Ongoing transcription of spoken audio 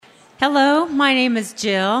Hello, my name is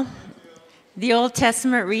Jill. The Old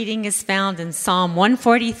Testament reading is found in Psalm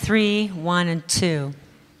 143, 1 and 2.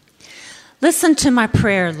 Listen to my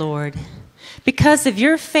prayer, Lord. Because of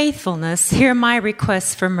your faithfulness, hear my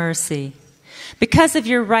request for mercy. Because of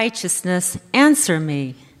your righteousness, answer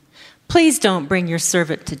me. Please don't bring your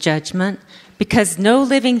servant to judgment, because no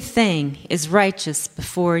living thing is righteous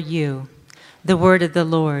before you. The word of the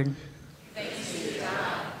Lord.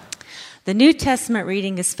 The New Testament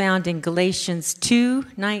reading is found in Galatians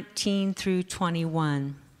 2:19 through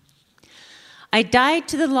 21. I died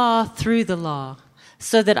to the law through the law,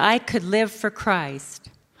 so that I could live for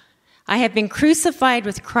Christ. I have been crucified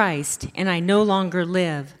with Christ, and I no longer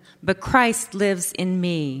live, but Christ lives in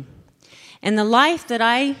me. In the life that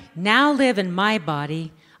I now live in my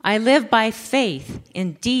body, I live by faith,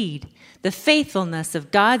 indeed, the faithfulness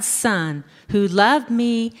of God's Son, who loved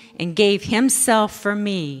me and gave himself for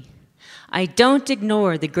me. I don't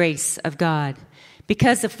ignore the grace of God,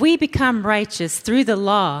 because if we become righteous through the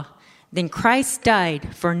law, then Christ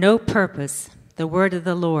died for no purpose. The word of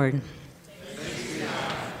the Lord.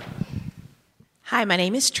 Hi, my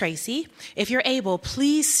name is Tracy. If you're able,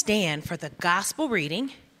 please stand for the gospel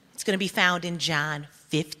reading. It's going to be found in John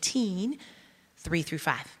 15, 3 through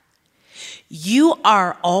 5. You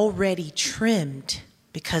are already trimmed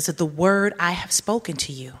because of the word I have spoken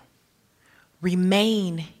to you.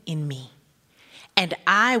 Remain in me, and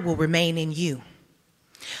I will remain in you.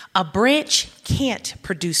 A branch can't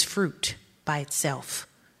produce fruit by itself,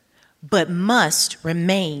 but must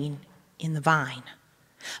remain in the vine.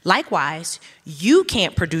 Likewise, you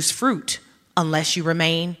can't produce fruit unless you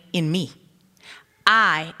remain in me.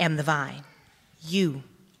 I am the vine. You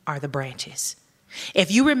are the branches.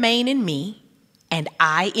 If you remain in me and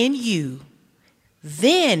I in you,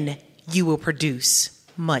 then you will produce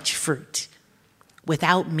much fruit.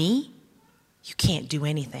 Without me, you can't do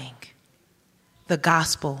anything. The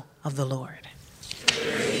gospel of the Lord.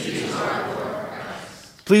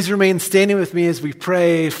 Please remain standing with me as we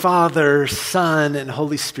pray, Father, Son, and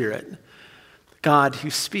Holy Spirit, God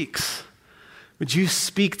who speaks. Would you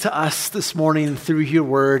speak to us this morning through your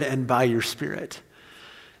word and by your Spirit?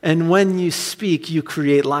 And when you speak, you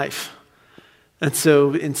create life. And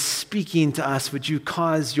so in speaking to us, would you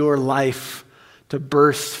cause your life to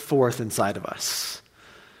burst forth inside of us?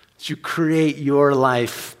 Would you create your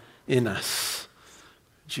life in us?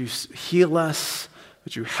 Would you heal us?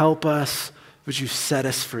 Would you help us? Would you set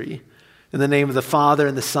us free? In the name of the Father,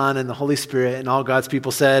 and the Son, and the Holy Spirit, and all God's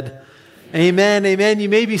people said, Amen, amen. You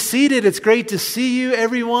may be seated. It's great to see you,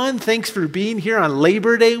 everyone. Thanks for being here on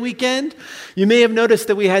Labor Day weekend. You may have noticed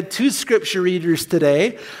that we had 2 scripture readers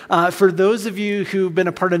today. For those of you who've been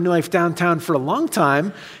a part of New Life Downtown for a long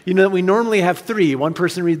time, you know that we normally have 3. One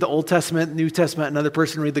person read the Old Testament, New Testament, another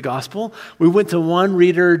person read the Gospel. We went to 1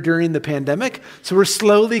 reader during the pandemic, so we're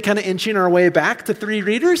slowly kind of inching our way back to 3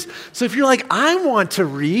 readers. So if you're like, I want to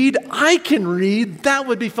read, I can read, that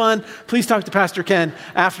would be fun. Please talk to Pastor Ken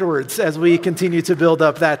afterwards as we continue to build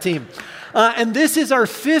up that team. And this is our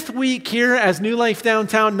 5th week here as New Life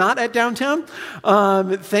Downtown, not at Downtown.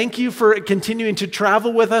 Thank you for continuing to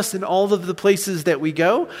travel with us in all of the places that we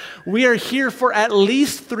go. We are here for at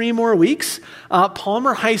least 3 more weeks.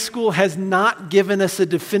 Palmer High School has not given us a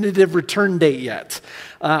definitive return date yet.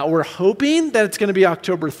 We're hoping that it's going to be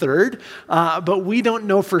October 3rd, but we don't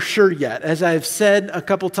know for sure yet. As I've said a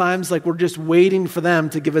couple times, we're just waiting for them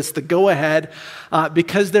to give us the go-ahead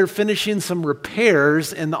because they're finishing some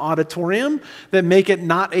repairs in the auditorium that make it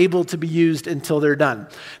not able to be used until they're done.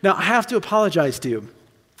 Now, I have to apologize to you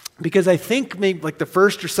because I think maybe the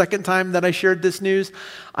first or second time that I shared this news,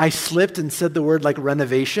 I slipped and said the word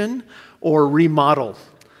renovation or remodel.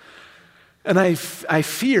 And I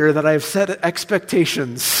fear that I've set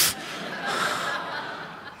expectations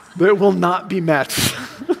that will not be met.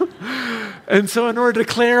 And so in order to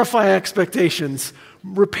clarify expectations,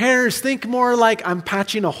 repairs, think more like I'm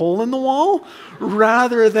patching a hole in the wall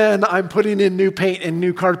rather than I'm putting in new paint and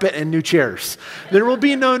new carpet and new chairs. There will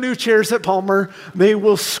be no new chairs at Palmer. They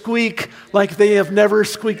will squeak like they have never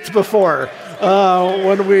squeaked before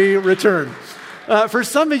when we return. For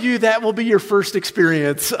some of you, that will be your first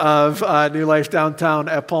experience of New Life Downtown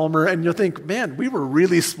at Palmer, and you'll think, man, we were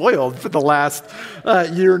really spoiled for the last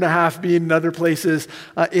year and a half being in other places.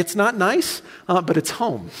 It's not nice, but it's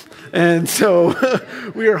home. And so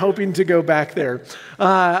we are hoping to go back there.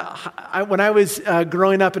 When I was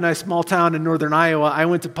growing up in a small town in northern Iowa, I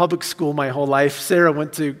went to public school my whole life. Sarah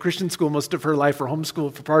went to Christian school most of her life, or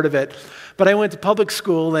homeschool for part of it. But I went to public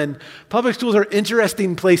school, and public schools are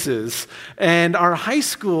interesting places. And our high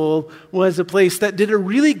school was a place that did a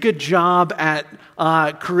really good job at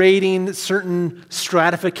creating certain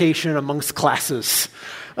stratification amongst classes.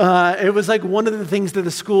 It was like one of the things that the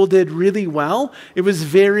school did really well. It was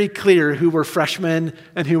very clear who were freshmen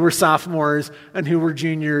and who were sophomores and who were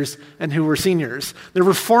juniors and who were seniors. There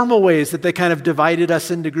were formal ways that they kind of divided us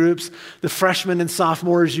into groups. The freshmen and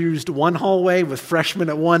sophomores used one hallway with freshmen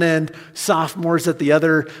at one end, sophomores at the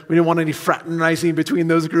other. We didn't want any fraternizing between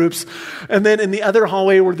those groups. And then in the other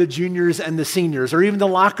hallway were the juniors and the seniors, or even the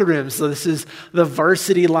locker rooms. So this is the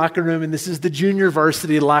varsity locker room and this is the junior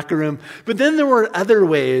varsity locker room. But then there were other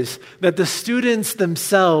ways that the students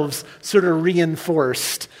themselves sort of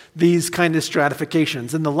reinforced these kind of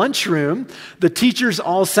stratifications. In the lunchroom, the teachers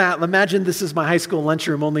all sat, imagine this is my high school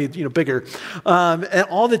lunchroom, only bigger. And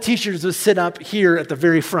all the teachers would sit up here at the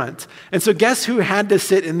very front. And so guess who had to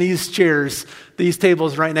sit in these chairs, these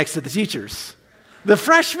tables right next to the teachers? The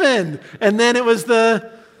freshmen. And then it was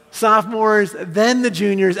the sophomores, then the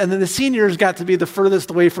juniors, and then the seniors got to be the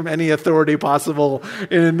furthest away from any authority possible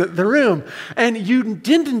in the room. And you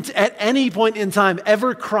didn't at any point in time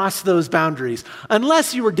ever cross those boundaries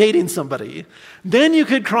unless you were dating somebody. Then you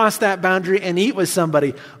could cross that boundary and eat with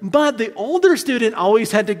somebody. But the older student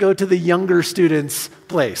always had to go to the younger student's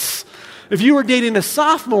place. If you were dating a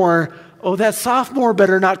sophomore, that sophomore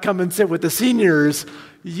better not come and sit with the seniors.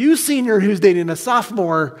 You senior who's dating a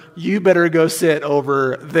sophomore, you better go sit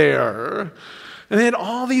over there. And they had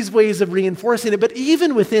all these ways of reinforcing it. But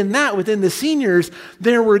even within that, within the seniors,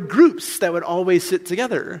 there were groups that would always sit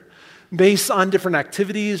together based on different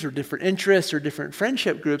activities or different interests or different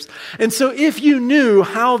friendship groups. And so if you knew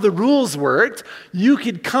how the rules worked, you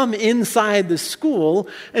could come inside the school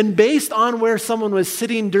and based on where someone was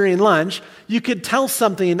sitting during lunch, you could tell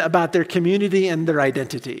something about their community and their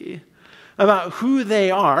identity, about who they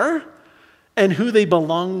are and who they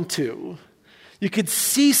belong to. You could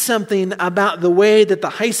see something about the way that the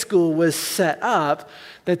high school was set up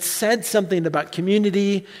that said something about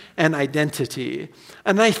community and identity.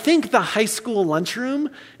 And I think the high school lunchroom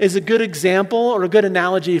is a good example or a good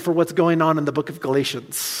analogy for what's going on in the book of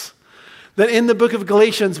Galatians. That in the book of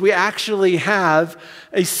Galatians, we actually have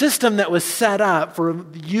a system that was set up for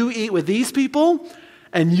you eat with these people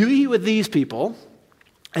and you eat with these people.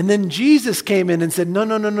 And then Jesus came in and said,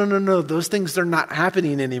 no, those things are not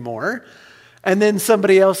happening anymore. And then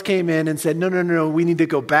somebody else came in and said, no, we need to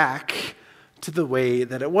go back to the way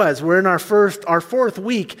that it was. We're in our fourth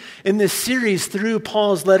week in this series through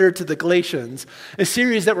Paul's letter to the Galatians, a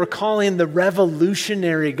series that we're calling the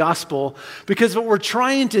revolutionary gospel, because what we're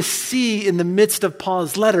trying to see in the midst of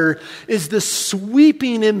Paul's letter is the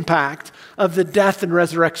sweeping impact of the death and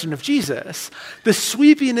resurrection of Jesus. The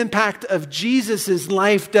sweeping impact of Jesus'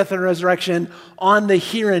 life, death, and resurrection on the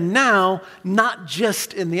here and now, not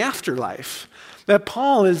just in the afterlife. That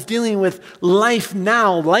Paul is dealing with life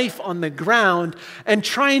now, life on the ground, and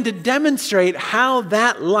trying to demonstrate how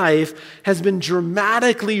that life has been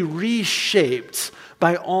dramatically reshaped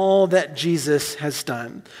by all that Jesus has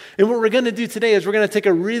done. And what we're going to do today is we're going to take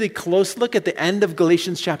a really close look at the end of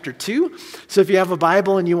Galatians chapter 2. So if you have a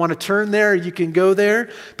Bible and you want to turn there, you can go there.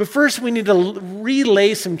 But first we need to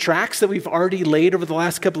relay some tracks that we've already laid over the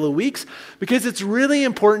last couple of weeks, because it's really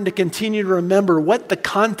important to continue to remember what the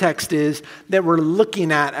context is that we're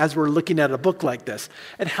looking at as we're looking at a book like this.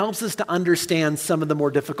 It helps us to understand some of the more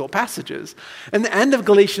difficult passages. And the end of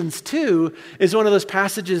Galatians 2 is one of those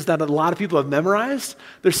passages that a lot of people have memorized.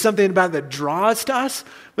 There's something about it that draws to us,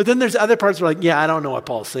 but then there's other parts where like, I don't know what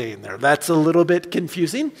Paul's saying there. That's a little bit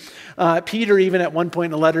confusing. Peter, even at one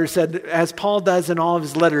point in a letter, said, as Paul does in all of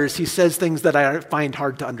his letters, he says things that I find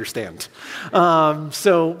hard to understand.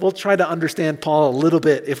 So we'll try to understand Paul a little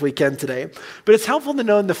bit if we can today. But it's helpful to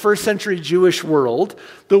know in the first century Jewish world,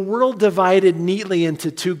 the world divided neatly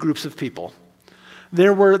into two groups of people.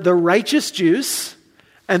 There were the righteous Jews,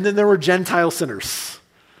 and then there were Gentile sinners.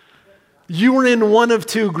 You were in one of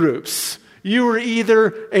two groups. You were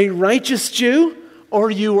either a righteous Jew or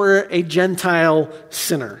you were a Gentile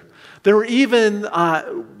sinner. There were even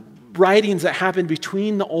writings that happened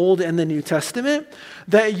between the Old and the New Testament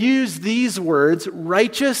that used these words,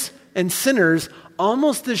 righteous and sinners,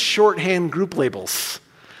 almost as shorthand group labels.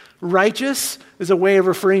 Righteous is a way of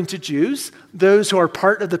referring to Jews, those who are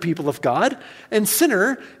part of the people of God, and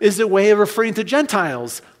sinner is a way of referring to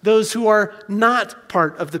Gentiles, those who are not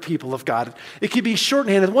part of the people of God. It could be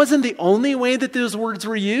shorthand. It wasn't the only way that those words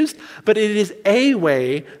were used, but it is a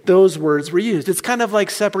way those words were used. It's kind of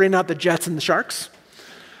like separating out the Jets and the Sharks.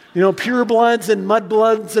 Purebloods and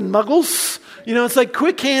mudbloods and muggles. It's like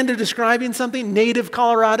quick hand of describing something, native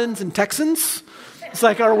Coloradans and Texans. It's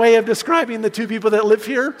like our way of describing the two people that live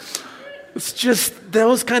here. It's just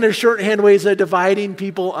those kind of shorthand ways of dividing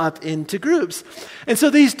people up into groups. And so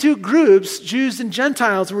these two groups, Jews and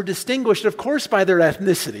Gentiles, were distinguished, of course, by their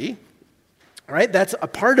ethnicity, right? That's a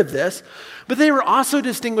part of this. But they were also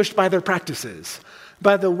distinguished by their practices,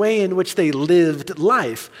 by the way in which they lived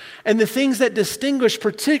life. And the things that distinguished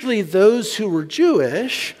particularly those who were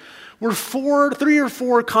Jewish were three or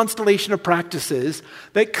four constellation of practices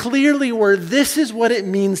that clearly were, this is what it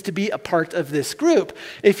means to be a part of this group.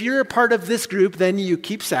 If you're a part of this group, then you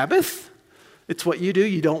keep Sabbath. It's what you do.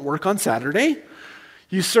 You don't work on Saturday.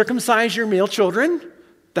 You circumcise your male children.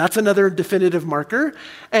 That's another definitive marker.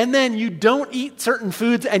 And then you don't eat certain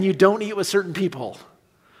foods and you don't eat with certain people.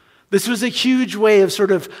 This was a huge way of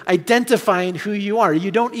sort of identifying who you are. You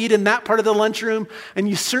don't eat in that part of the lunchroom, and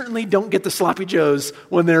you certainly don't get the sloppy joes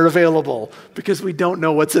when they're available because we don't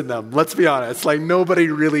know what's in them. Let's be honest. Like, nobody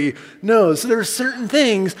really knows. So there are certain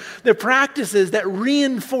things, the practices that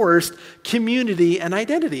reinforced community and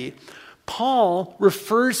identity. Paul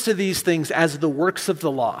refers to these things as the works of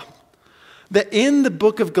the law. That in the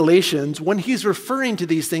book of Galatians, when he's referring to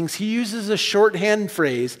these things, he uses a shorthand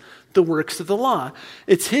phrase, the works of the law.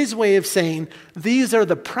 It's his way of saying, these are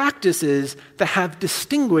the practices that have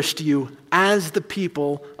distinguished you as the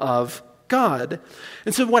people of God.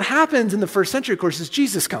 And so what happens in the first century, of course, is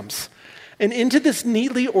Jesus comes. And into this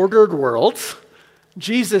neatly ordered world,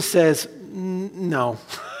 Jesus says, no,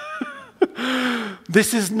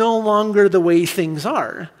 this is no longer the way things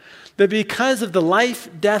are. That because of the life,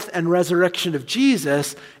 death, and resurrection of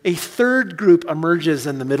Jesus, a third group emerges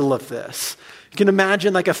in the middle of this. You can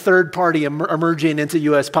imagine like a third party emerging into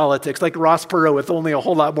U.S. politics, like Ross Perot with only a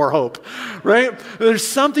whole lot more hope, right? There's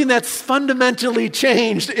something that's fundamentally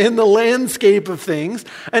changed in the landscape of things.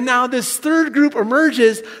 And now this third group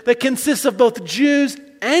emerges that consists of both Jews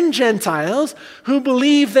and Gentiles who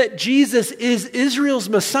believe that Jesus is Israel's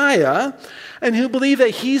Messiah and who believe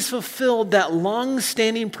that he's fulfilled that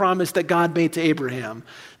long-standing promise that God made to Abraham,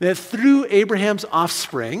 that through Abraham's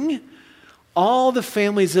offspring, all the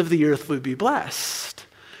families of the earth would be blessed.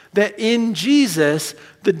 That in Jesus,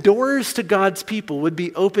 the doors to God's people would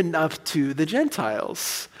be opened up to the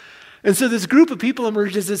Gentiles. And so this group of people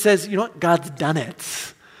emerges that says, you know what, God's done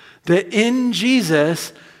it. That in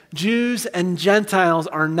Jesus, Jews and Gentiles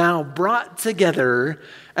are now brought together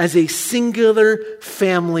as a singular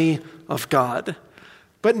family of God.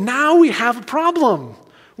 But now we have a problem.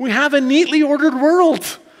 We have a neatly ordered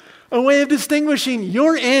world, a way of distinguishing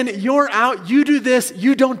you're in, you're out, you do this,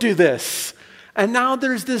 you don't do this. And now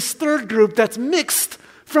there's this third group that's mixed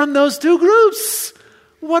from those two groups.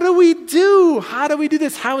 What do we do? How do we do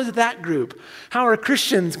this? How is that group? How are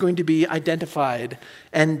Christians going to be identified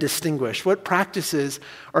and distinguished? What practices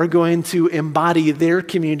are going to embody their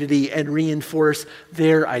community and reinforce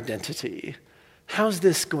their identity? How's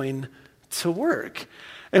this going to work?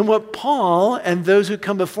 And what Paul and those who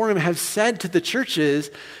come before him have said to the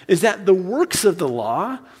churches is that the works of the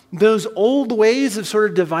law, those old ways of sort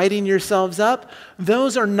of dividing yourselves up,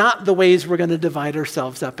 those are not the ways we're going to divide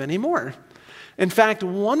ourselves up anymore. In fact,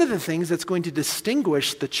 one of the things that's going to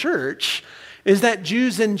distinguish the church is that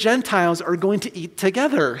Jews and Gentiles are going to eat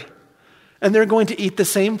together. And they're going to eat the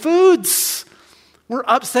same foods. We're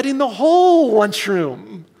upsetting the whole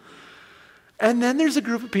lunchroom. And then there's a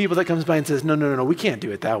group of people that comes by and says, no, we can't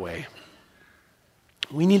do it that way.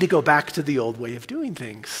 We need to go back to the old way of doing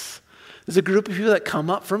things. There's a group of people that come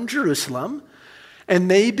up from Jerusalem,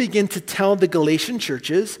 and they begin to tell the Galatian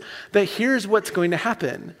churches that here's what's going to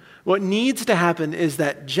happen. What needs to happen is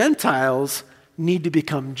that Gentiles need to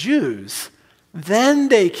become Jews. Then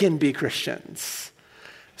they can be Christians.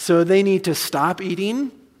 So they need to stop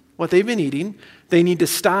eating what they've been eating. They need to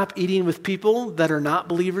stop eating with people that are not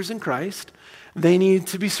believers in Christ. They need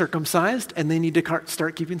to be circumcised, and they need to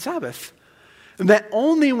start keeping Sabbath. And that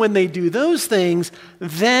only when they do those things,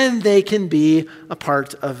 then they can be a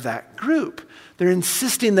part of that group. They're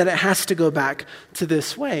insisting that it has to go back to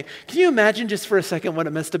this way. Can you imagine just for a second what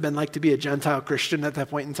it must have been like to be a Gentile Christian at that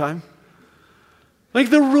point in time? Like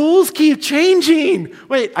the rules keep changing.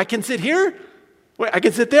 Wait, I can sit here? Wait, I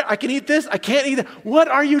can sit there? I can eat this? I can't eat that? What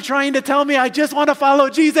are you trying to tell me? I just want to follow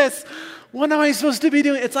Jesus. What am I supposed to be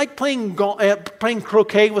doing? It's like playing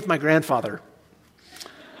croquet with my grandfather.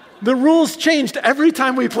 The rules changed every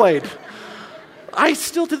time we played. I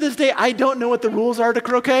still, to this day, I don't know what the rules are to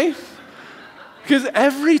croquet. Because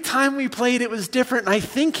every time we played, it was different. And I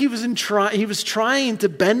think he was trying to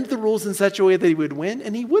bend the rules in such a way that he would win,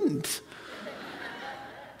 and he wouldn't.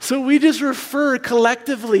 So we just refer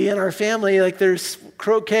collectively in our family, like there's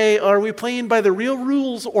croquet, are we playing by the real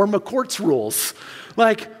rules or McCourt's rules?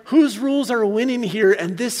 Like, whose rules are winning here?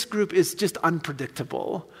 And this group is just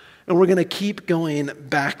unpredictable. And we're going to keep going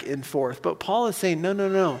back and forth. But Paul is saying,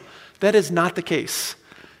 no. That is not the case.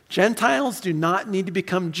 Gentiles do not need to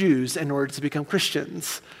become Jews in order to become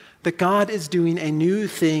Christians. That God is doing a new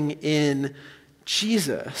thing in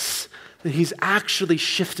Jesus. That he's actually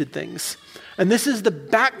shifted things. And this is the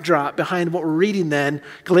backdrop behind what we're reading then.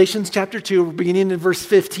 Galatians chapter 2, we're beginning in verse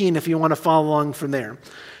 15 if you want to follow along from there.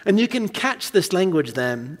 And you can catch this language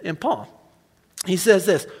then in Paul. He says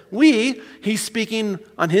this, he's speaking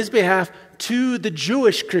on his behalf to the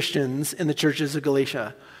Jewish Christians in the churches of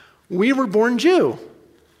Galatia. We were born Jew,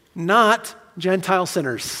 not Gentile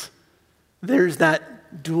sinners. There's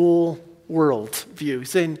that dual world view. He's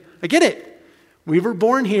saying, I get it. We were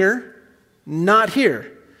born here, not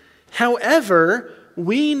here. However,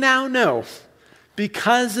 we now know,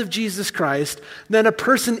 because of Jesus Christ, that a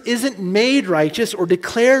person isn't made righteous or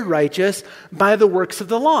declared righteous by the works of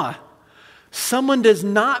the law. Someone does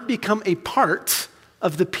not become a part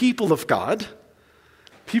of the people of God.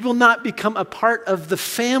 People not become a part of the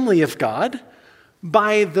family of God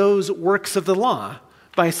by those works of the law.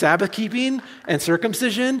 By Sabbath keeping and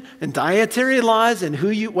circumcision and dietary laws and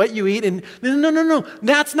what you eat. And no.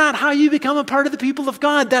 That's not how you become a part of the people of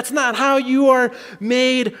God. That's not how you are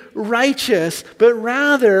made righteous. But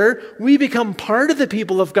rather, we become part of the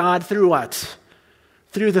people of God through what?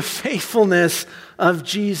 Through the faithfulness of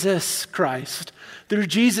Jesus Christ. Through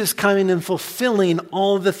Jesus coming and fulfilling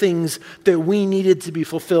all of the things that we needed to be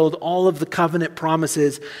fulfilled, all of the covenant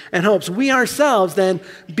promises and hopes. We ourselves then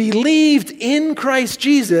believed in Christ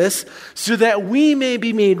Jesus so that we may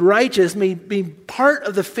be made righteous, may be part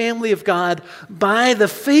of the family of God by the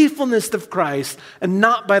faithfulness of Christ and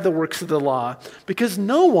not by the works of the law. Because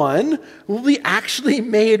no one will be actually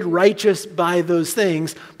made righteous by those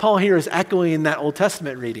things. Paul here is echoing that Old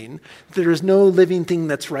Testament reading. There is no living thing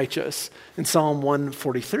that's righteous in Psalm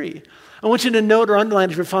 143. I want you to note or underline,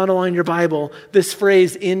 if you're following your Bible, this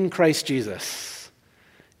phrase, in Christ Jesus.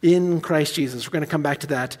 In Christ Jesus. We're going to come back to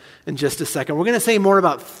that in just a second. We're going to say more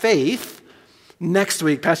about faith next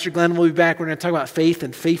week. Pastor Glenn will be back. We're going to talk about faith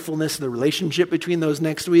and faithfulness and the relationship between those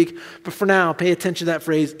next week. But for now, pay attention to that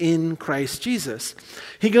phrase, in Christ Jesus.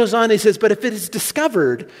 He goes on, he says, but if it is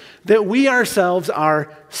discovered that we ourselves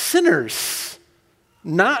are sinners,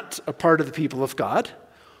 not a part of the people of God,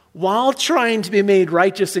 while trying to be made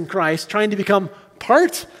righteous in Christ, trying to become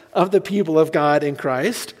part of the people of God in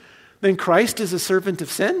Christ, then Christ is a servant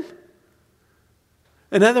of sin?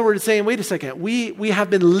 In other words, saying, wait a second, we have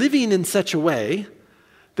been living in such a way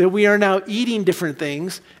that we are now eating different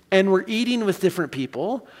things and we're eating with different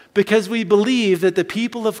people because we believe that the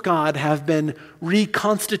people of God have been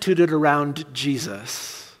reconstituted around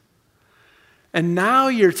Jesus. And now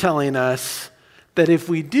you're telling us that if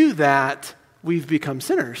we do that, we've become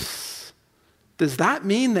sinners. Does that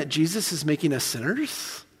mean that Jesus is making us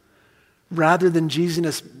sinners rather than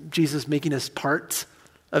Jesus making us part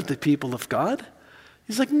of the people of God?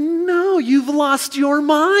 He's like, no, you've lost your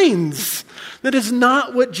minds. That is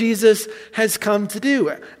not what Jesus has come to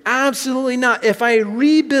do. Absolutely not. If I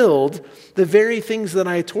rebuild the very things that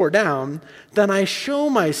I tore down, then I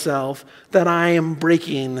show myself that I am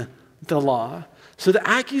breaking the law. So the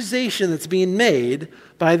accusation that's being made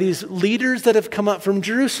by these leaders that have come up from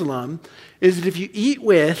Jerusalem is that if you eat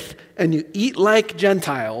with and you eat like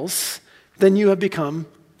Gentiles, then you have become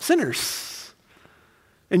sinners.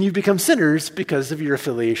 And you become sinners because of your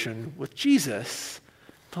affiliation with Jesus.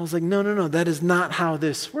 Paul's like, no, that is not how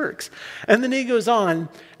this works. And then he goes on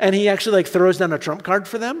and he actually throws down a trump card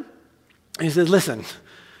for them. And he says, listen,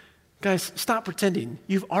 guys, stop pretending.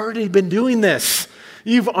 You've already been doing this.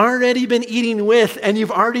 You've already been eating with, and you've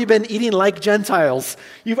already been eating like Gentiles.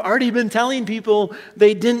 You've already been telling people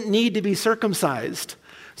they didn't need to be circumcised.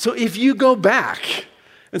 So if you go back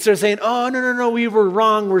and start saying, oh, no, we were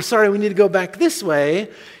wrong, we're sorry, we need to go back this way,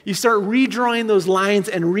 you start redrawing those lines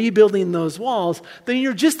and rebuilding those walls, then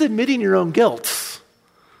you're just admitting your own guilt.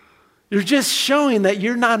 You're just showing that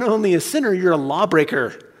you're not only a sinner, you're a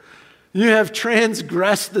lawbreaker. You have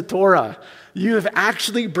transgressed the Torah. You have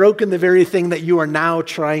actually broken the very thing that you are now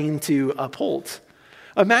trying to uphold.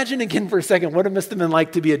 Imagine again for a second what it must have been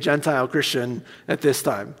like to be a Gentile Christian at this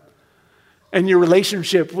time. And your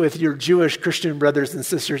relationship with your Jewish Christian brothers and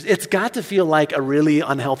sisters, it's got to feel like a really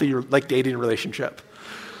unhealthy dating relationship.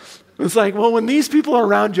 It's like, well, when these people are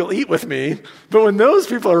around, you'll eat with me. But when those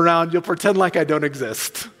people are around, you'll pretend like I don't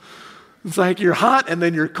exist. It's like you're hot and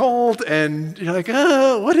then you're cold and you're like,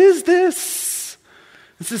 oh, what is this?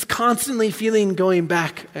 This is constantly feeling going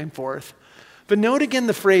back and forth. But note again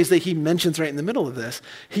the phrase that he mentions right in the middle of this.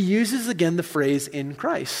 He uses again the phrase in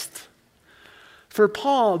Christ. For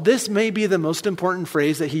Paul, this may be the most important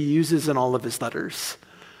phrase that he uses in all of his letters.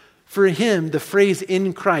 For him, the phrase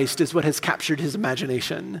 "in Christ" is what has captured his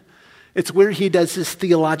imagination. It's where he does his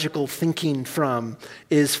theological thinking from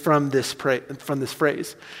this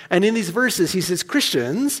phrase. And in these verses, he says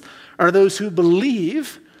Christians are those who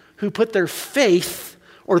believe, who put their faith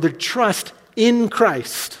or their trust in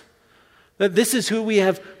Christ. That this is who we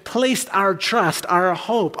have placed our trust, our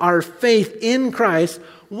hope, our faith in Christ.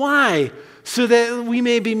 Why? So that we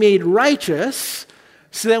may be made righteous,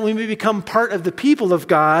 so that we may become part of the people of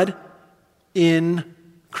God in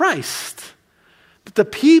Christ. But the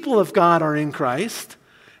people of God are in Christ,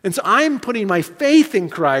 and so I'm putting my faith in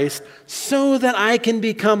Christ so that I can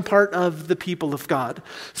become part of the people of God.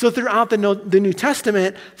 So throughout the New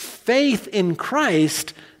Testament, faith in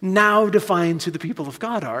Christ now defines who the people of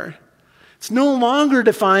God are. It's no longer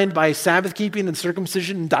defined by Sabbath keeping and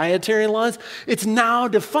circumcision and dietary laws. It's now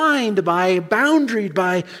defined by, boundaried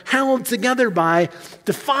by, held together by,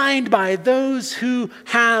 defined by those who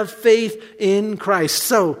have faith in Christ.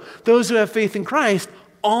 So those who have faith in Christ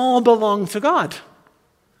all belong to God.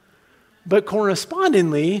 But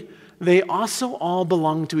correspondingly, they also all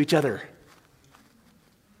belong to each other.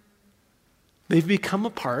 They've become a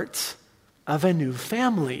part of a new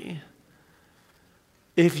family.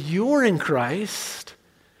 If you're in Christ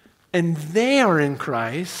and they are in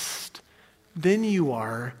Christ, then you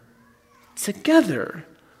are together.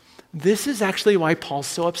 This is actually why Paul's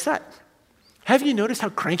so upset. Have you noticed how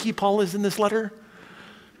cranky Paul is in this letter?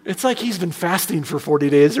 It's like he's been fasting for 40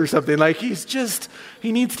 days or something. Like he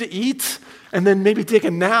needs to eat and then maybe take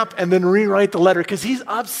a nap and then rewrite the letter because he's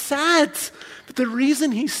upset. But the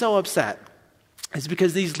reason he's so upset is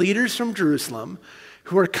because these leaders from Jerusalem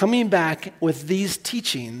who are coming back with these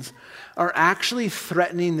teachings are actually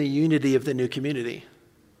threatening the unity of the new community.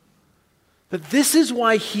 But this is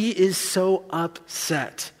why he is so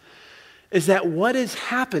upset, is that what is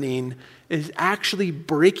happening is actually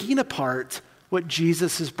breaking apart what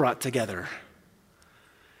Jesus has brought together.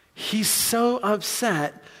 He's so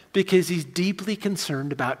upset because he's deeply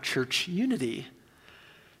concerned about church unity.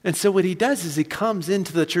 And so what he does is he comes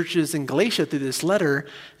into the churches in Galatia through this letter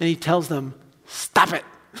and he tells them, stop it.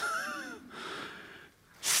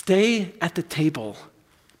 Stay at the table.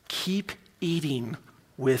 Keep eating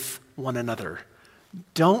with one another.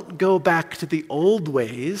 Don't go back to the old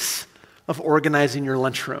ways of organizing your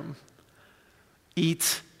lunchroom.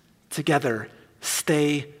 Eat together.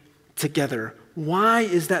 Stay together. Why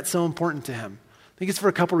is that so important to him? I think it's for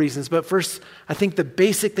a couple reasons. But first, I think the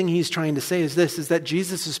basic thing he's trying to say is this, is that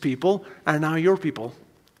Jesus' people are now your people.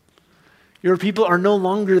 Your people are no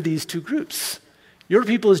longer these two groups. Your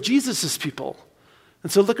people is Jesus' people.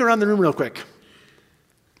 And so look around the room real quick.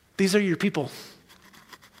 These are your people.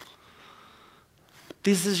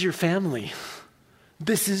 This is your family.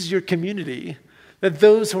 This is your community. That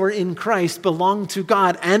those who are in Christ belong to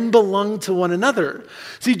God and belong to one another.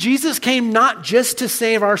 See, Jesus came not just to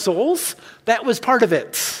save our souls. That was part of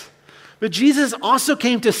it. But Jesus also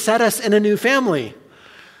came to set us in a new family.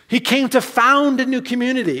 He came to found a new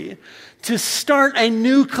community, to start a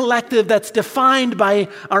new collective that's defined by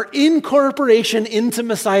our incorporation into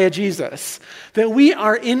Messiah Jesus. That we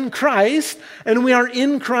are in Christ and we are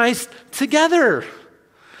in Christ together.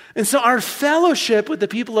 And so our fellowship with the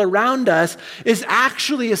people around us is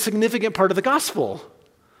actually a significant part of the gospel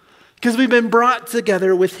because we've been brought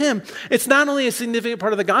together with him. It's not only a significant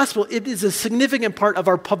part of the gospel, it is a significant part of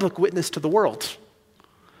our public witness to the world.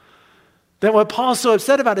 That what Paul's so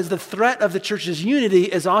upset about is the threat of the church's unity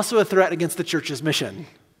is also a threat against the church's mission.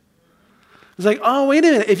 It's like, oh, wait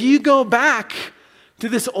a minute. If you go back to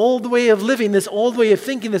this old way of living, this old way of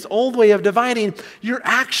thinking, this old way of dividing, you're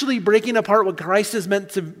actually breaking apart what Christ is meant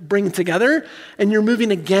to bring together, and you're moving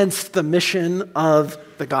against the mission of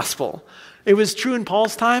the gospel. It was true in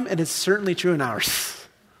Paul's time, and it's certainly true in ours.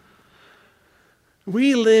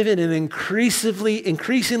 We live in an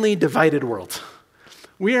increasingly divided world.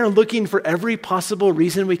 We are looking for every possible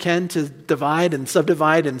reason we can to divide and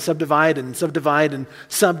subdivide and subdivide and subdivide and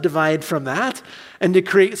subdivide from that, and to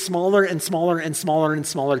create smaller and smaller and smaller and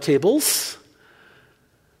smaller tables,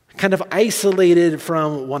 kind of isolated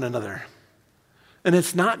from one another. And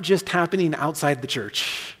it's not just happening outside the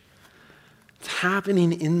church. It's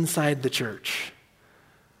happening inside the church.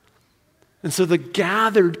 And so the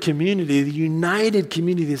gathered community, the united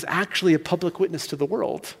community, is actually a public witness to the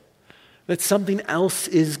world that something else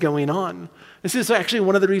is going on. This is actually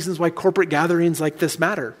one of the reasons why corporate gatherings like this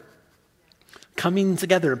matter. Coming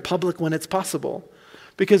together in public when it's possible.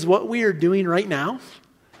 Because what we are doing right now,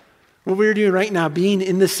 being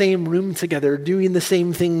in the same room together, doing the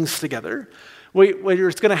same things together, whether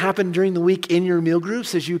it's going to happen during the week in your meal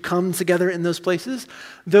groups as you come together in those places,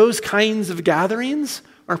 those kinds of gatherings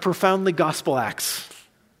are profoundly gospel acts.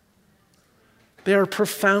 They are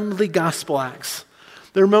profoundly gospel acts.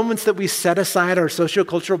 There are moments that we set aside our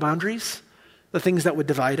sociocultural boundaries, the things that would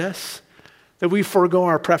divide us, that we forego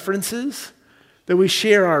our preferences, that we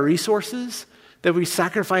share our resources, that we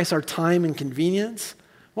sacrifice our time and convenience.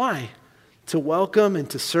 Why? To welcome and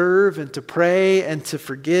to serve and to pray and to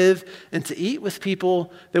forgive and to eat with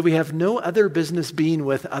people that we have no other business being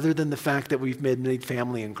with other than the fact that we've made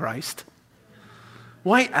family in Christ.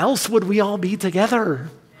 Why else would we all be together?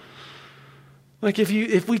 Like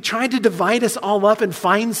if we tried to divide us all up and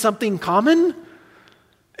find something common,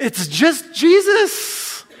 it's just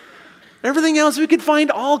Jesus. Everything else we could find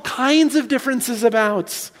all kinds of differences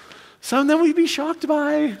about. Some that we'd be shocked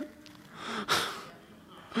by.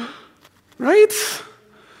 Right?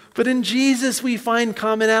 But in Jesus we find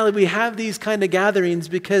commonality. We have these kind of gatherings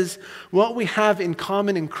because what we have in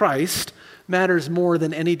common in Christ matters more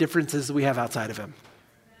than any differences we have outside of him.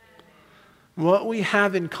 What we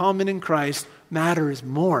have in common in Christ matters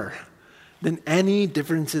more than any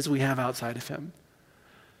differences we have outside of him.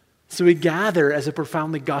 So we gather as a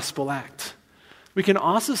profoundly gospel act. We can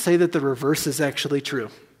also say that the reverse is actually true.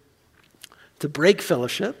 To break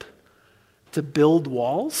fellowship, to build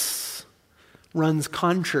walls, runs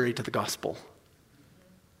contrary to the gospel.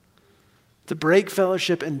 To break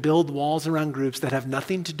fellowship and build walls around groups that have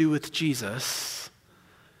nothing to do with Jesus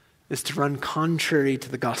is to run contrary to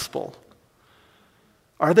the gospel.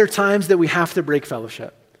 Are there times that we have to break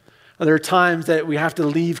fellowship? Are there times that we have to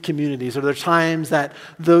leave communities? Are there times that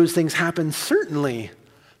those things happen? Certainly,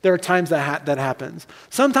 there are times that happens.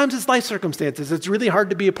 Sometimes it's life circumstances. It's really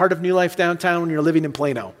hard to be a part of New Life Downtown when you're living in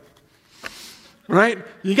Plano, right?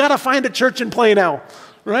 You got to find a church in Plano,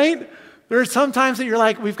 right? There are some times that you're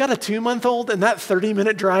like, we've got a 2-month-old and that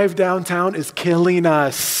 30-minute drive downtown is killing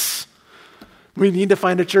us. We need to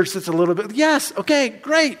find a church that's a little bit, yes, okay,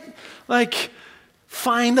 great. Like,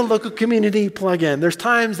 find a local community plug-in. There's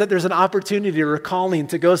times that there's an opportunity or a calling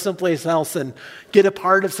to go someplace else and get a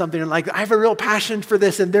part of something. And like, I have a real passion for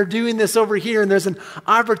this and they're doing this over here and there's an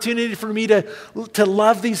opportunity for me to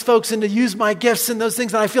love these folks and to use my gifts and those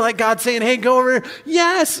things. And I feel like God's saying, hey, go over here.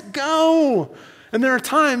 Yes, go. And there are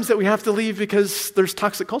times that we have to leave because there's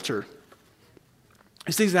toxic culture.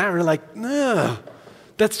 There's things that we're like, no,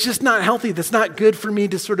 that's just not healthy. That's not good for me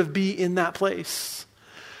to sort of be in that place.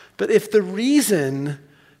 But if the reason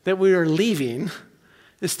that we are leaving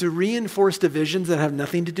is to reinforce divisions that have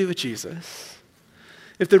nothing to do with Jesus,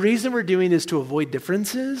 if the reason we're doing is to avoid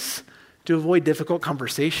differences, to avoid difficult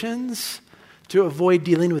conversations, to avoid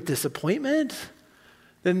dealing with disappointment,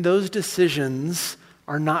 then those decisions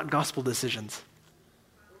are not gospel decisions.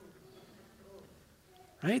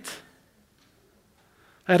 Right?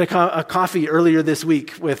 I had a coffee earlier this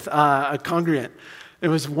week with a congregant. It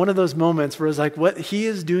was one of those moments where it was like, what he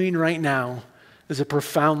is doing right now is a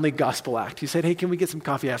profoundly gospel act. He said, hey, can we get some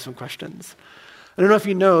coffee? I have some questions. I don't know if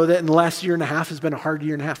you know that in the last year and a half has been a hard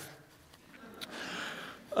year and a half.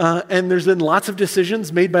 And there's been lots of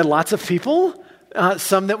decisions made by lots of people,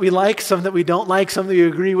 some that we like, some that we don't like, some that we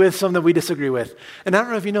agree with, some that we disagree with. And I don't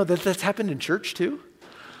know if you know that that's happened in church too.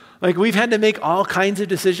 Like we've had to make all kinds of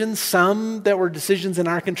decisions, some that were decisions in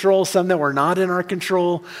our control, some that were not in our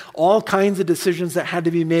control, all kinds of decisions that had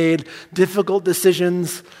to be made, difficult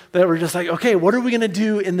decisions that were just like, okay, what are we going to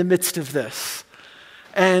do in the midst of this?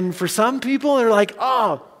 And for some people, they're like,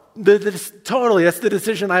 oh, totally, that's the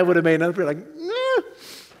decision I would have made. And other people are like, I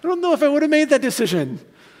don't know if I would have made that decision.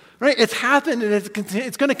 Right? It's happened and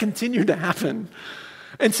it's going to continue to happen.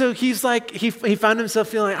 And so he's like, he found himself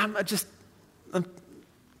feeling like,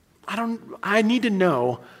 I need to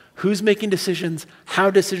know who's making decisions, how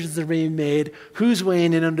decisions are being made, who's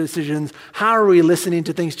weighing in on decisions, how are we listening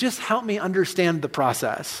to things. Just help me understand the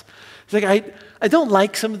process. It's like, I don't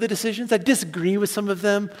like some of the decisions. I disagree with some of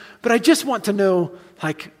them, but I just want to know,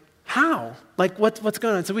 like, how? Like, what's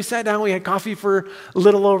going on? So we sat down, we had coffee for a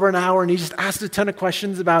little over an hour, and he just asked a ton of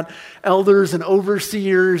questions about elders and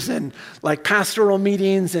overseers and like pastoral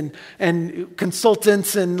meetings and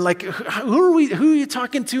consultants and like, who are you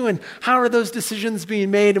talking to and how are those decisions being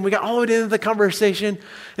made? And we got all the way into the conversation,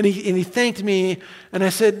 and he thanked me, and I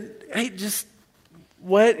said, hey, just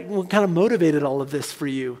what kind of motivated all of this for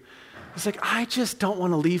you? He's like, I just don't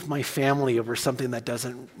want to leave my family over something that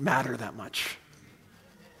doesn't matter that much.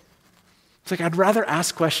 It's like I'd rather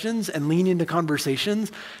ask questions and lean into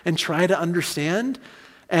conversations and try to understand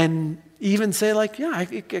and even say like, yeah, I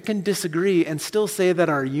can disagree and still say that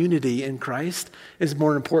our unity in Christ is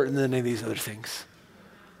more important than any of these other things.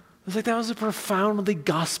 I was like, that was a profoundly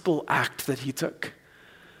gospel act that he took.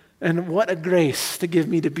 And what a grace to give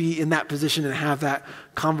me to be in that position and have that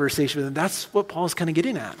conversation with him. That's what Paul's kind of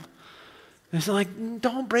getting at. It's like,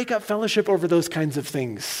 don't break up fellowship over those kinds of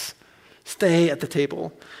things. Stay at the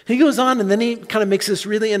table. He goes on, and then he kind of makes this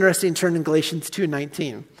really interesting turn in Galatians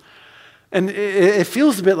 2:19. And it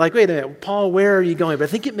feels a bit like, wait a minute, Paul, where are you going? But I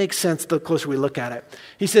think it makes sense the closer we look at it.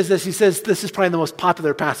 He says this is probably the most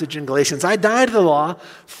popular passage in Galatians. I died to the law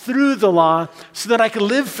through the law so that I could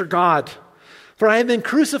live for God. For I have been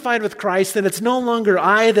crucified with Christ, and it's no longer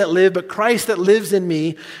I that live, but Christ that lives in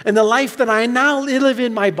me. And the life that I now live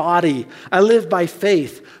in my body, I live by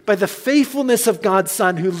faith, by the faithfulness of God's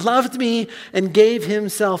Son, who loved me and gave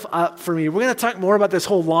himself up for me. We're going to talk more about this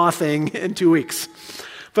whole law thing in 2 weeks.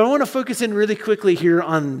 But I want to focus in really quickly here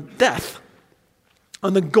on death,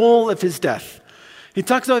 on the goal of his death. He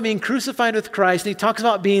talks about being crucified with Christ, and he talks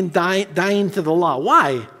about being dying to the law.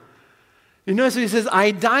 Why? You notice he says,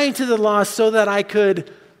 I died to the law so that I could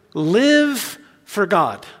live for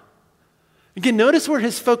God. Again, notice where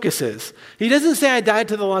his focus is. He doesn't say I died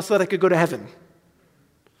to the law so that I could go to heaven.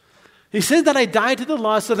 He said that I died to the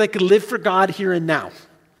law so that I could live for God here and now.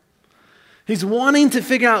 He's wanting to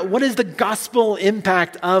figure out, what is the gospel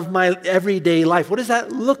impact of my everyday life? What does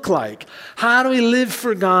that look like? How do we live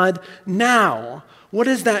for God now? What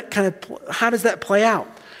is that how does that play out?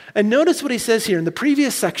 And notice what he says here in the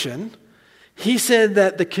previous section. He said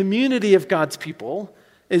that the community of God's people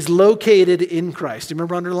is located in Christ. Do you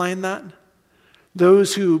remember underlying that?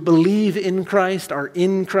 Those who believe in Christ are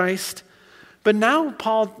in Christ. But now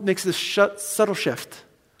Paul makes this subtle shift.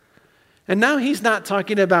 And now he's not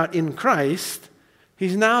talking about in Christ.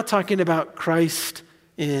 He's now talking about Christ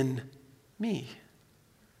in me.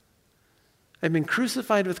 I've been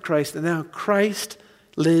crucified with Christ, and now Christ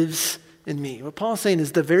lives in me. What Paul's saying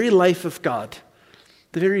is the very life of God,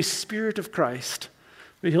 the very Spirit of Christ,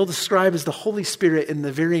 what he'll describe as the Holy Spirit in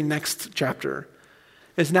the very next chapter,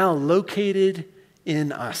 is now located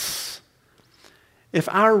in us. If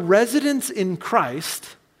our residence in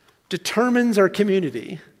Christ determines our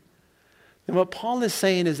community, then what Paul is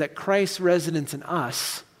saying is that Christ's residence in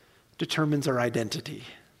us determines our identity.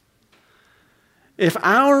 If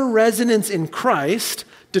our residence in Christ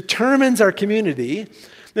determines our community,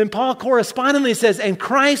 then Paul correspondingly says, and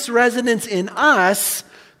Christ's residence in us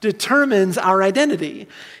determines our identity.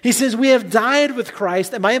 He says we have died with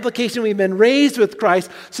Christ, and by implication we've been raised with Christ,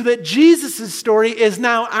 so that Jesus' story is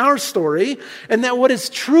now our story, and that what is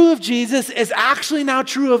true of Jesus is actually now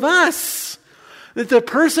true of us. That the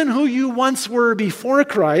person who you once were before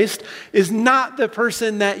Christ is not the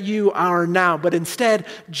person that you are now, but instead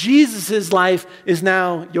Jesus' life is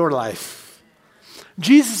now your life.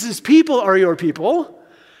 Jesus' people are your people,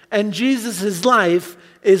 and Jesus' life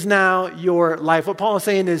is now your life. What Paul is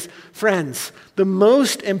saying is, friends, the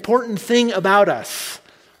most important thing about us,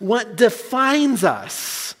 what defines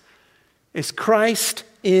us, is Christ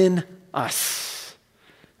in us.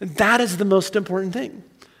 And that is the most important thing.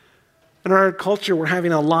 In our culture, we're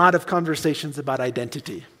having a lot of conversations about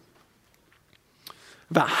identity,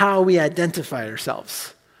 about how we identify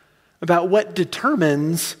ourselves, about what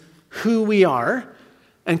determines who we are,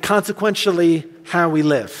 and consequentially, how we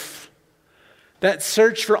live. That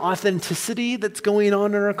search for authenticity that's going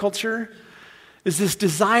on in our culture is this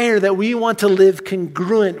desire that we want to live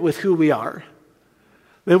congruent with who we are,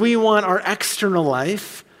 that we want our external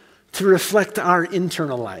life to reflect our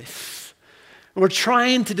internal life. And we're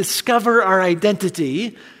trying to discover our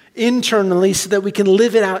identity internally so that we can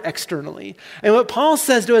live it out externally. And what Paul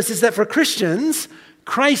says to us is that for Christians,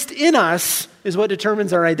 Christ in us is what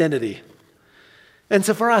determines our identity. And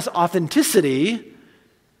so for us, authenticity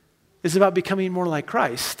is about becoming more like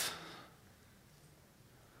Christ.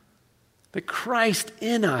 That Christ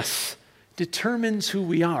in us determines who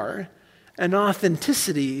we are, and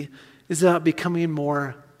authenticity is about becoming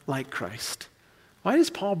more like Christ. Why is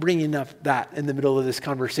Paul bringing up that in the middle of this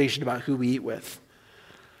conversation about who we eat with?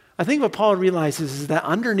 I think what Paul realizes is that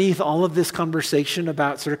underneath all of this conversation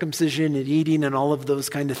about circumcision and eating and all of those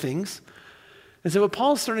kind of things, and so what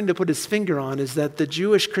Paul's starting to put his finger on is that the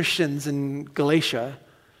Jewish Christians in Galatia,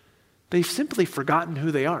 they've simply forgotten who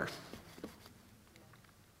they are.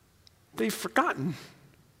 They've forgotten.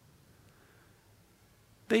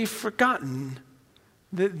 They've forgotten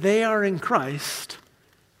that they are in Christ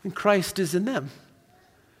and Christ is in them.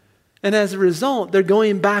 And as a result, they're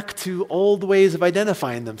going back to old ways of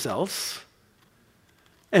identifying themselves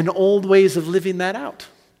and old ways of living that out.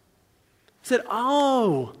 I said,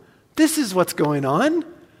 oh, this is what's going on.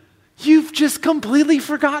 You've just completely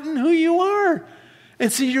forgotten who you are.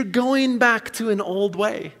 And so you're going back to an old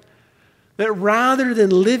way. That rather than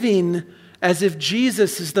living as if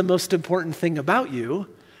Jesus is the most important thing about you,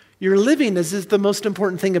 you're living as if the most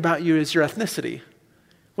important thing about you is your ethnicity,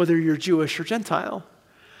 whether you're Jewish or Gentile.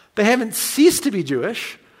 They haven't ceased to be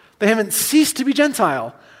Jewish. They haven't ceased to be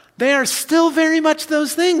Gentile. They are still very much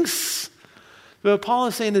those things. But what Paul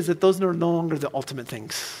is saying is that those are no longer the ultimate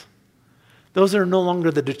things. Those are no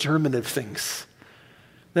longer the determinative things.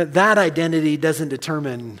 That identity doesn't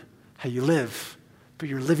determine how you live, but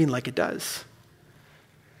you're living like it does.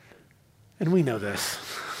 And we know this.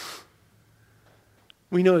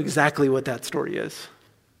 We know exactly what that story is.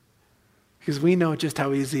 Because we know just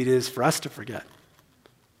how easy it is for us to forget.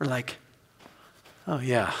 We're like, oh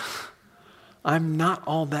yeah, I'm not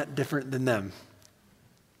all that different than them.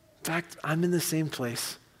 In fact, I'm in the same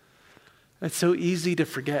place. It's so easy to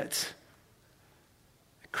forget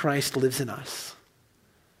that Christ lives in us.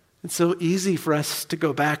 It's so easy for us to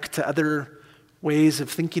go back to other ways of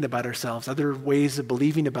thinking about ourselves, other ways of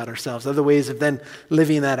believing about ourselves, other ways of then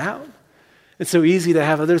living that out. It's so easy to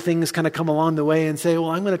have other things kind of come along the way and say,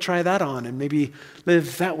 well, I'm going to try that on and maybe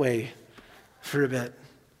live that way for a bit,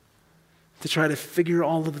 to try to figure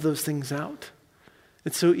all of those things out.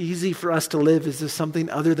 It's so easy for us to live as if something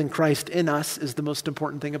other than Christ in us is the most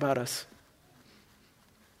important thing about us.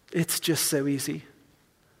 It's just so easy.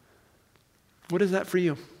 What is that for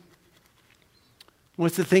you?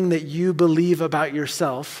 What's the thing that you believe about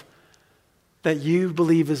yourself that you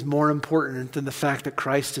believe is more important than the fact that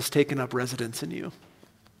Christ has taken up residence in you?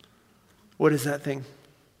 What is that thing?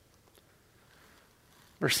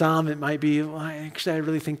 For some, it might be, well, I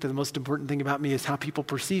really think that the most important thing about me is how people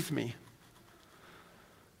perceive me.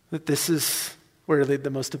 That this is where the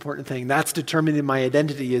most important thing. That's determining my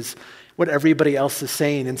identity is what everybody else is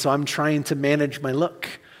saying. And so I'm trying to manage my look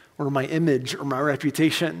or my image or my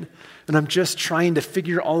reputation. And I'm just trying to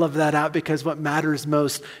figure all of that out because what matters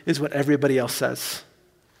most is what everybody else says.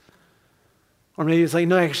 Or maybe it's like,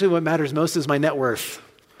 no, actually what matters most is my net worth.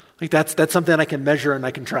 Like that's something I can measure and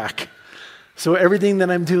I can track. So everything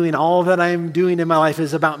that I'm doing, all that I'm doing in my life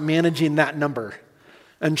is about managing that number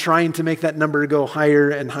and trying to make that number go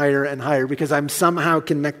higher and higher and higher because I'm somehow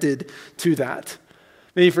connected to that.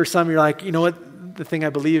 Maybe for some you're like, you know what? The thing I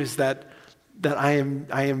believe is that I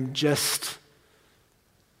am just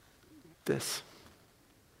this.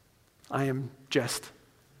 I am just.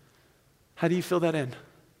 How do you fill that in?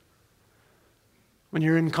 When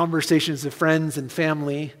you're in conversations with friends and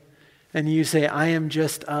family and you say, I am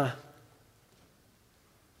just a.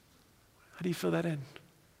 How do you fill that in?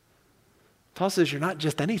 Paul says you're not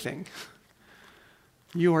just anything.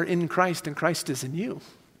 You are in Christ and Christ is in you.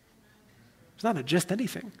 It's not a just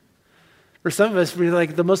anything. For some of us, we're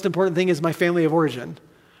like, the most important thing is my family of origin.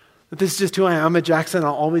 That this is just who I am. I'm a Jackson.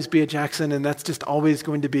 I'll always be a Jackson. And that's just always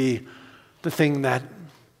going to be the thing that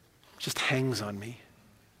just hangs on me.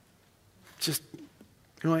 Just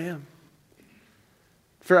who I am.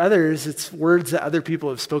 For others, it's words that other people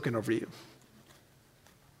have spoken over you.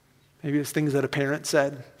 Maybe it's things that a parent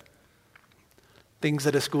said, things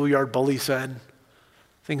that a schoolyard bully said,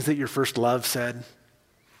 things that your first love said,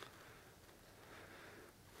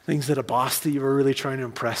 things that a boss that you were really trying to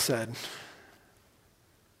impress said.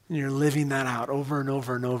 And you're living that out over and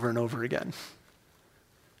over and over and over again.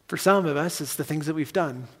 For some of us, it's the things that we've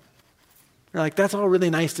done. You're like, that's all really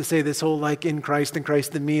nice to say, this whole like in Christ and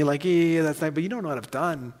Christ in me, like, yeah, that's nice, but you don't know what I've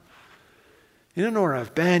done. You don't know where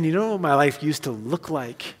I've been. You don't know what my life used to look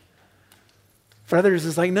like. For others,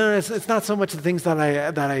 it's like, no, it's not so much the things that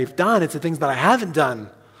I've done, it's the things that I haven't done.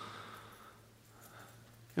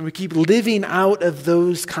 And we keep living out of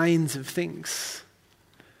those kinds of things.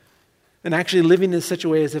 And actually living in such a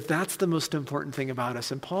way as if that's the most important thing about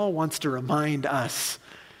us. And Paul wants to remind us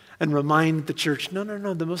and remind the church, no,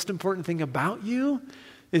 the most important thing about you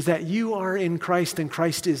is that you are in Christ and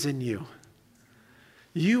Christ is in you.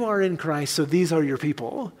 You are in Christ, so these are your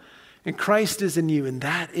people. And Christ is in you, and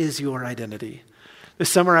that is your identity. This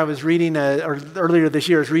summer I was reading, or earlier this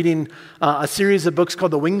year, I was reading a series of books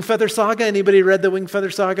called the Wingfeather Saga. Anybody read the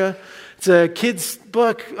Wingfeather Saga? It's a kid's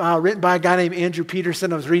book written by a guy named Andrew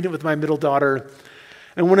Peterson. I was reading it with my middle daughter.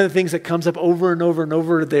 And one of the things that comes up over and over and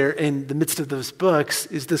over there in the midst of those books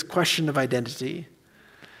is this question of identity.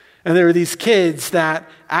 And there are these kids that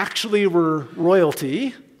actually were royalty.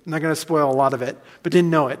 I'm not going to spoil a lot of it, but didn't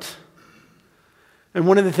know it. And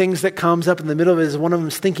one of the things that comes up in the middle of it is one of them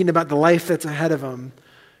is thinking about the life that's ahead of them.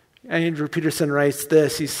 Andrew Peterson writes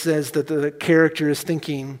this. He says that the character is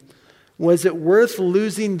thinking, was it worth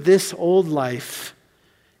losing this old life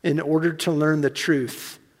in order to learn the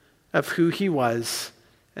truth of who he was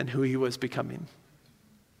and who he was becoming?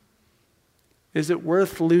 Is it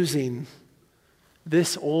worth losing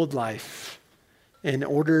this old life in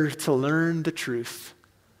order to learn the truth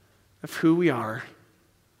of who we are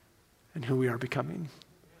and who we are becoming.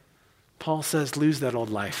 Paul says, lose that old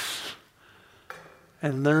life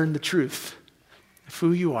and learn the truth of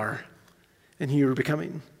who you are and who you're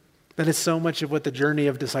becoming. That is so much of what the journey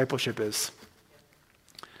of discipleship is.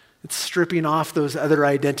 It's stripping off those other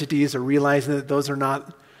identities or realizing that those are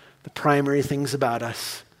not the primary things about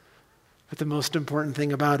us. But the most important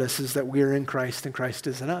thing about us is that we are in Christ and Christ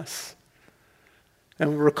is in us.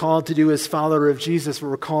 And what we're called to do as follower of Jesus,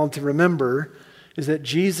 what we're called to remember is that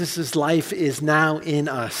Jesus' life is now in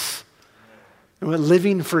us. And what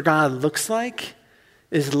living for God looks like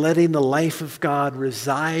is letting the life of God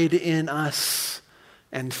reside in us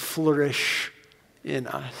and flourish in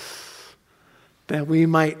us. That we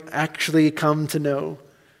might actually come to know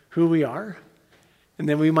who we are, and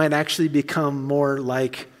then we might actually become more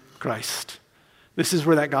like Christ. This is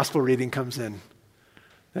where that gospel reading comes in.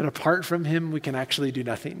 That apart from him, we can actually do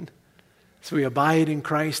nothing. So we abide in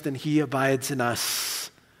Christ and he abides in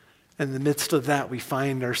us. In the midst of that, we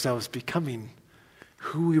find ourselves becoming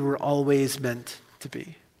who we were always meant to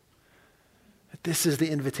be. This is the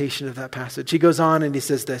invitation of that passage. He goes on and he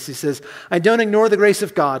says this. He says, I don't ignore the grace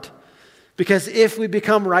of God, because if we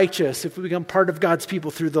become righteous, if we become part of God's people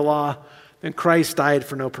through the law, then Christ died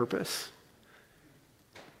for no purpose.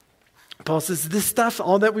 Paul says, this stuff,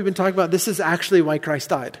 all that we've been talking about, this is actually why Christ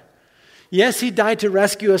died. Yes, he died to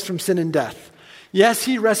rescue us from sin and death. Yes,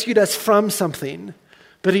 he rescued us from something,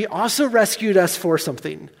 but he also rescued us for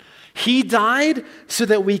something. He died so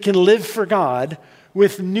that we can live for God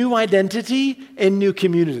with new identity and new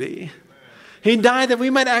community. He died that we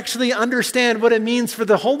might actually understand what it means for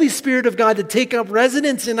the Holy Spirit of God to take up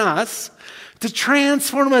residence in us, to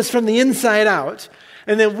transform us from the inside out,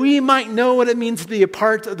 and that we might know what it means to be a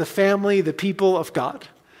part of the family, the people of God.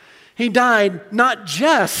 He died not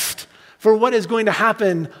just for what is going to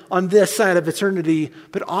happen on this side of eternity,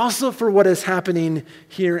 but also for what is happening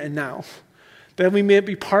here and now. That we may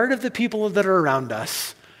be part of the people that are around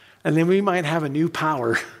us, and then we might have a new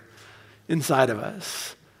power inside of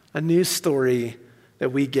us, a new story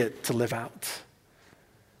that we get to live out,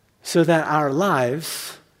 so that our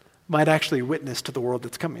lives might actually witness to the world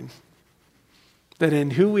that's coming. That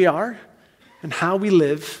in who we are and how we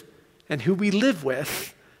live and who we live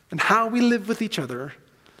with and how we live with each other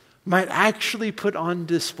might actually put on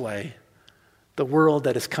display the world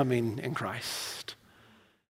that is coming in Christ.